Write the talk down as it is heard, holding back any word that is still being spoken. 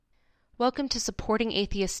Welcome to Supporting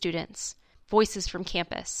Atheist Students, Voices from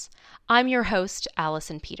Campus. I'm your host,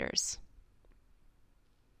 Allison Peters.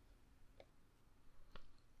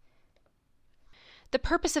 The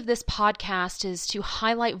purpose of this podcast is to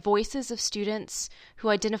highlight voices of students who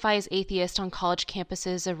identify as atheist on college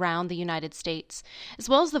campuses around the United States, as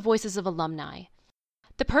well as the voices of alumni.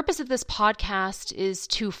 The purpose of this podcast is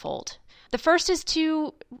twofold. The first is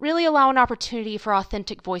to really allow an opportunity for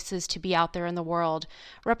authentic voices to be out there in the world,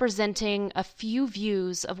 representing a few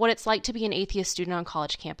views of what it's like to be an atheist student on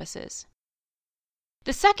college campuses.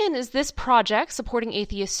 The second is this project, Supporting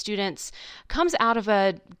Atheist Students, comes out of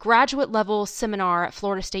a graduate-level seminar at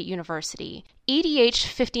Florida State University. EDH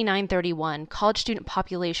 5931, College Student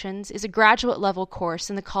Populations, is a graduate-level course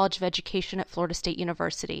in the College of Education at Florida State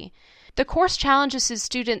University. The course challenges its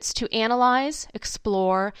students to analyze,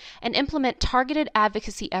 explore, and implement targeted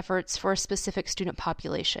advocacy efforts for a specific student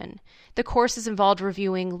population. The course is involved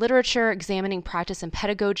reviewing literature, examining practice and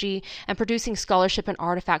pedagogy, and producing scholarship and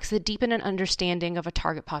artifacts that deepen an understanding of a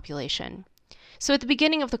target population. So at the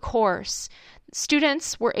beginning of the course,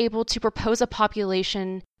 students were able to propose a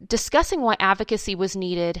population discussing why advocacy was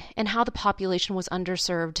needed and how the population was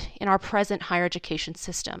underserved in our present higher education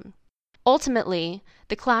system. Ultimately,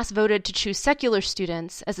 the class voted to choose secular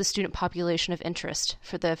students as the student population of interest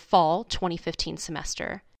for the fall 2015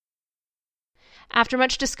 semester. After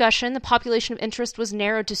much discussion, the population of interest was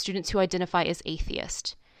narrowed to students who identify as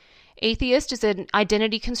atheist. Atheist is an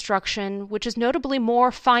identity construction which is notably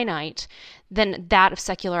more finite than that of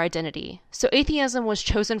secular identity. So atheism was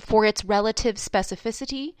chosen for its relative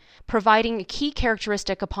specificity, providing a key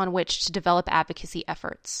characteristic upon which to develop advocacy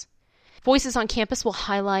efforts. Voices on Campus will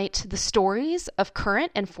highlight the stories of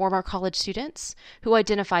current and former college students who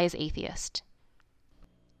identify as atheist.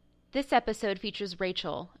 This episode features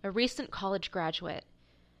Rachel, a recent college graduate.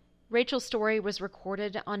 Rachel's story was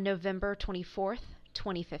recorded on November 24th,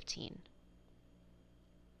 2015.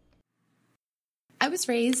 I was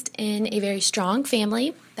raised in a very strong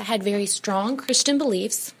family that had very strong Christian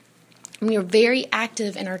beliefs. We were very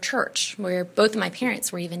active in our church, where both of my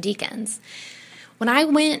parents were even deacons. When I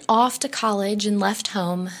went off to college and left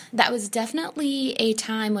home, that was definitely a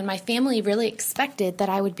time when my family really expected that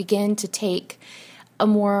I would begin to take a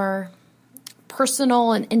more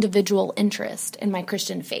personal and individual interest in my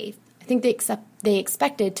Christian faith. I think they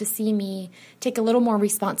expected to see me take a little more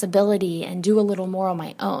responsibility and do a little more on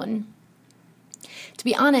my own. To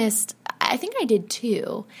be honest, I think I did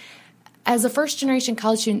too. As a first-generation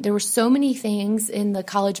college student, there were so many things in the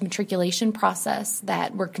college matriculation process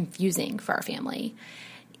that were confusing for our family.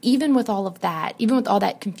 Even with all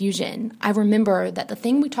that confusion, I remember that the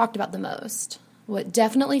thing we talked about the most, what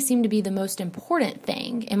definitely seemed to be the most important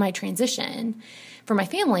thing in my transition, for my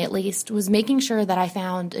family at least, was making sure that I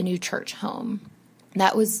found a new church home.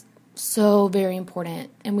 That was so very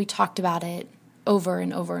important, and we talked about it over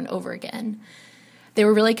and over and over again. They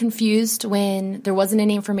were really confused when there wasn't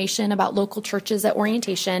any information about local churches at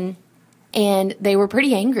orientation, and they were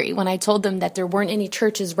pretty angry when I told them that there weren't any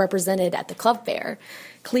churches represented at the club fair.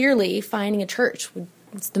 Clearly, finding a church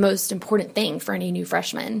was the most important thing for any new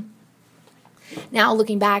freshman. Now,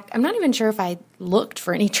 looking back, I'm not even sure if I looked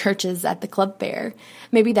for any churches at the club fair.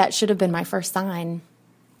 Maybe that should have been my first sign.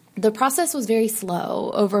 The process was very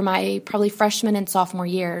slow over my probably freshman and sophomore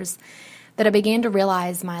years, that I began to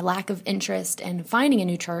realize my lack of interest in finding a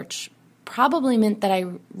new church probably meant that I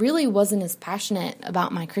really wasn't as passionate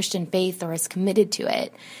about my Christian faith or as committed to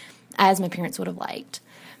it as my parents would have liked.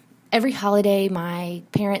 Every holiday, my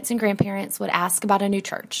parents and grandparents would ask about a new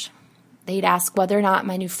church. They'd ask whether or not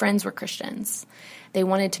my new friends were Christians. They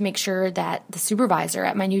wanted to make sure that the supervisor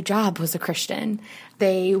at my new job was a Christian.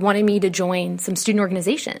 They wanted me to join some student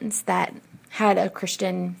organizations that had a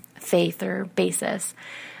Christian faith or basis.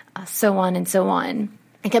 So on and so on.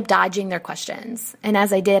 I kept dodging their questions, and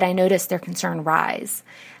as I did, I noticed their concern rise.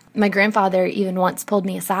 My grandfather even once pulled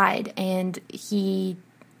me aside, and he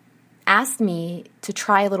asked me to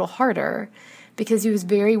try a little harder because he was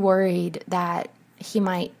very worried that he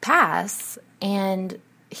might pass, and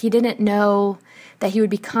he didn't know that he would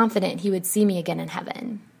be confident he would see me again in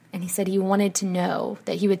heaven. And he said he wanted to know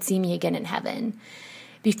that he would see me again in heaven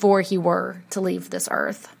before he were to leave this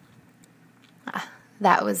earth.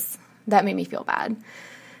 That made me feel bad.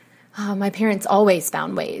 My parents always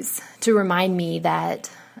found ways to remind me that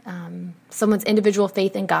someone's individual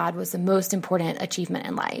faith in God was the most important achievement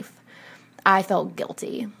in life. I felt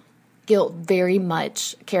guilty. Guilt very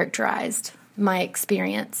much characterized my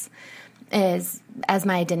experience as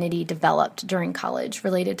my identity developed during college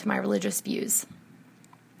related to my religious views.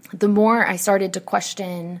 The more I started to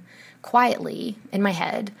question quietly in my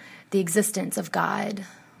head the existence of God,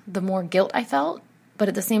 the more guilt I felt. But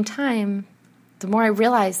at the same time, the more I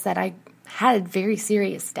realized that I had very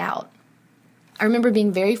serious doubt. I remember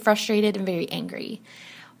being very frustrated and very angry.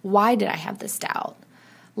 Why did I have this doubt?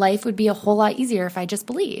 Life would be a whole lot easier if I just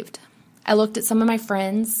believed. I looked at some of my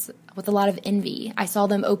friends with a lot of envy. I saw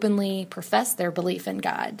them openly profess their belief in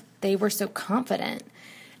God. They were so confident.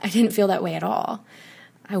 I didn't feel that way at all.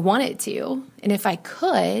 I wanted to, and if I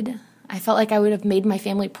could, I felt like I would have made my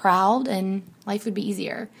family proud and life would be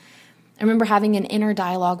easier. I remember having an inner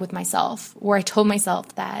dialogue with myself where I told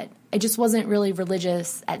myself that I just wasn't really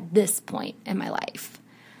religious at this point in my life.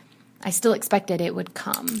 I still expected it would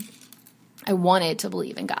come. I wanted to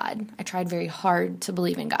believe in God. I tried very hard to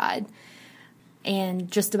believe in God. And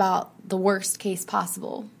just about the worst case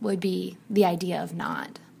possible would be the idea of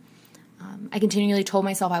not. I continually told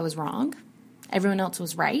myself I was wrong. Everyone else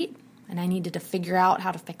was right, and I needed to figure out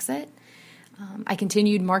how to fix it. I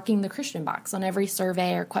continued marking the Christian box on every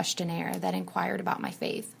survey or questionnaire that inquired about my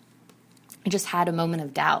faith. I just had a moment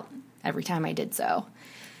of doubt every time I did so.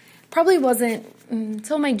 Probably wasn't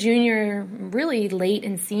until my junior, really late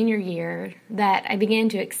in senior year, that I began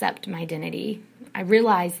to accept my identity. I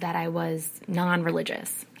realized that I was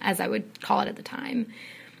non-religious, as I would call it at the time.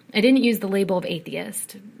 I didn't use the label of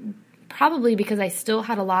atheist, probably because I still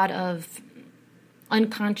had a lot of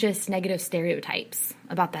unconscious negative stereotypes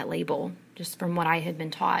about that label, just from what I had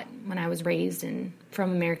been taught when I was raised and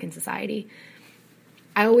from American society.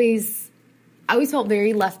 I always felt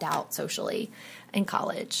very left out socially in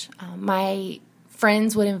college. My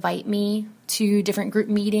friends would invite me to different group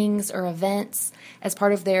meetings or events as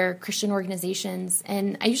part of their Christian organizations,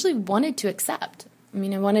 and I usually wanted to accept.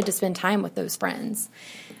 I wanted to spend time with those friends.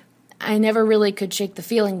 I never really could shake the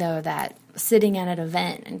feeling, though, that sitting at an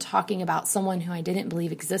event and talking about someone who I didn't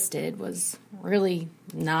believe existed was really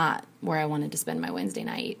not where I wanted to spend my Wednesday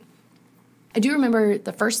night. I do remember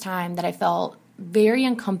the first time that I felt very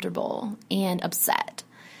uncomfortable and upset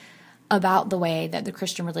about the way that the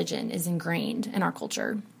Christian religion is ingrained in our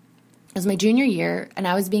culture. It was my junior year, and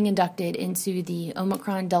I was being inducted into the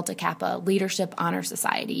Omicron Delta Kappa Leadership Honor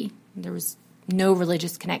Society. There was no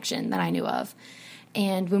religious connection that I knew of.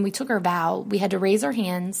 And when we took our vow, we had to raise our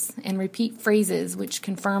hands and repeat phrases which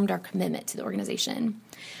confirmed our commitment to the organization.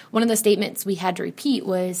 One of the statements we had to repeat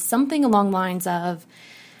was something along the lines of,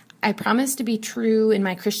 I promise to be true in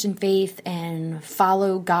my Christian faith and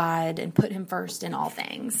follow God and put him first in all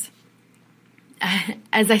things.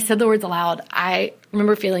 As I said the words aloud, I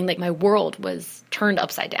remember feeling like my world was turned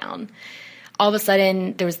upside down. All of a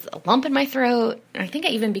sudden, there was a lump in my throat, and I think I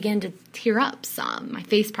even began to tear up some. My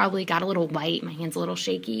face probably got a little white, my hands a little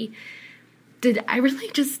shaky. Did I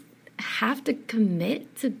really just have to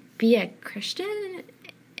commit to be a Christian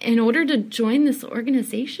in order to join this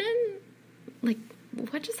organization? Like,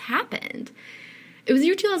 what just happened? It was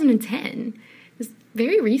year 2010. It was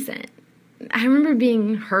very recent. I remember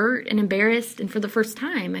being hurt and embarrassed, and for the first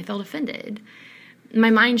time, I felt offended.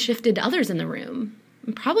 My mind shifted to others in the room.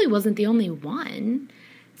 I probably wasn't the only one.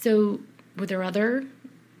 So were there other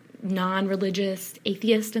non-religious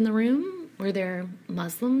atheists in the room? Were there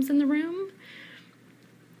Muslims in the room?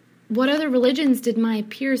 What other religions did my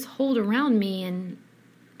peers hold around me, and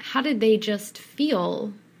how did they just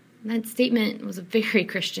feel? That statement was a very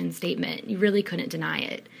Christian statement. You really couldn't deny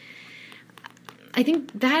it. I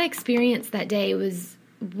think that experience that day was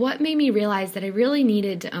what made me realize that I really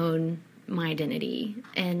needed to own my identity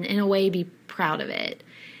and, in a way, be proud of it.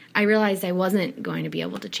 I realized I wasn't going to be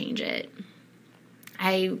able to change it.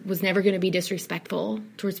 I was never going to be disrespectful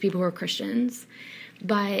towards people who are Christians,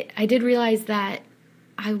 but I did realize that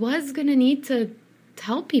I was going to need to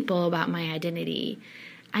tell people about my identity.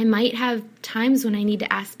 I might have times when I need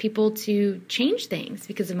to ask people to change things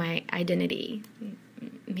because of my identity.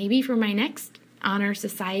 Maybe for my next Honor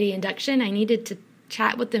Society induction, I needed to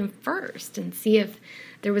chat with them first and see if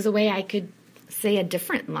there was a way I could say a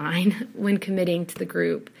different line when committing to the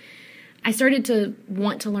group. I started to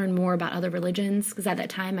want to learn more about other religions because at that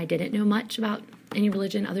time I didn't know much about any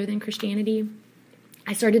religion other than Christianity.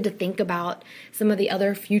 I started to think about some of the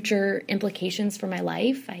other future implications for my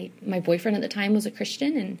life. My boyfriend at the time was a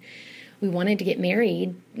Christian, and we wanted to get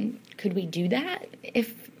married. Could we do that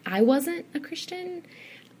if I wasn't a Christian?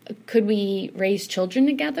 Could we raise children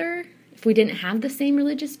together if we didn't have the same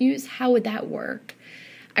religious views? How would that work?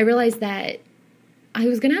 I realized that I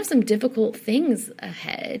was going to have some difficult things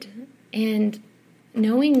ahead. And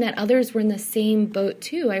knowing that others were in the same boat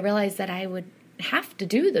too, I realized that I would have to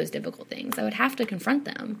do those difficult things. I would have to confront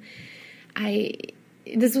them.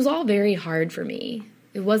 This was all very hard for me.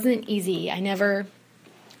 It wasn't easy. I never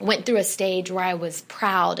went through a stage where I was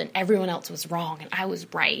proud and everyone else was wrong and I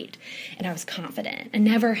was right and I was confident. I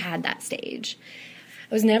never had that stage.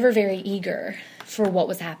 I was never very eager for what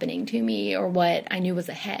was happening to me or what I knew was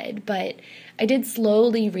ahead, but I did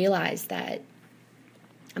slowly realize that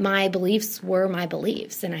my beliefs were my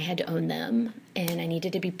beliefs and I had to own them and I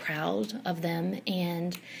needed to be proud of them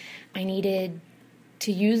and I needed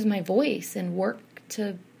to use my voice and work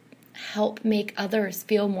to help make others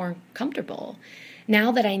feel more comfortable.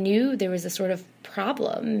 Now that I knew there was a sort of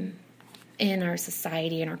problem in our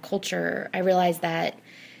society and our culture, I realized that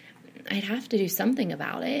I'd have to do something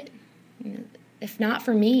about it, if not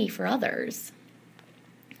for me, for others.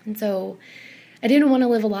 And so I didn't want to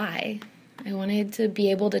live a lie. I wanted to be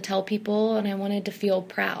able to tell people and I wanted to feel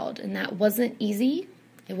proud. And that wasn't easy.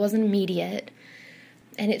 It wasn't immediate.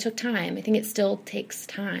 And it took time. I think it still takes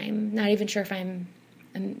time. Not even sure if I'm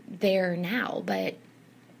there now, but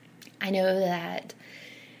I know that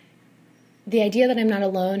the idea that I'm not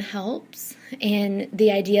alone helps, and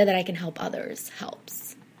the idea that I can help others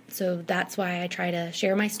helps. So that's why I try to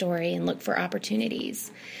share my story and look for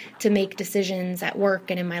opportunities to make decisions at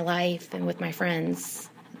work and in my life and with my friends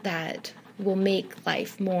that will make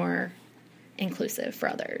life more inclusive for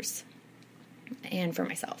others and for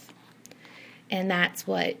myself. And that's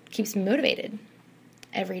what keeps me motivated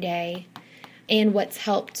every day, and what's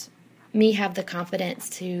helped me have the confidence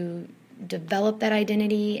to develop that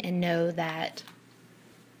identity and know that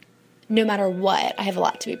no matter what, I have a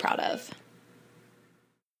lot to be proud of.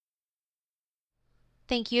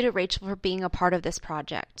 Thank you to Rachel for being a part of this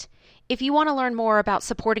project. If you want to learn more about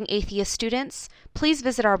supporting atheist students, please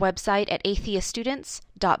visit our website at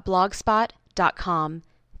atheiststudents.blogspot.com.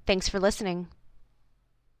 Thanks for listening.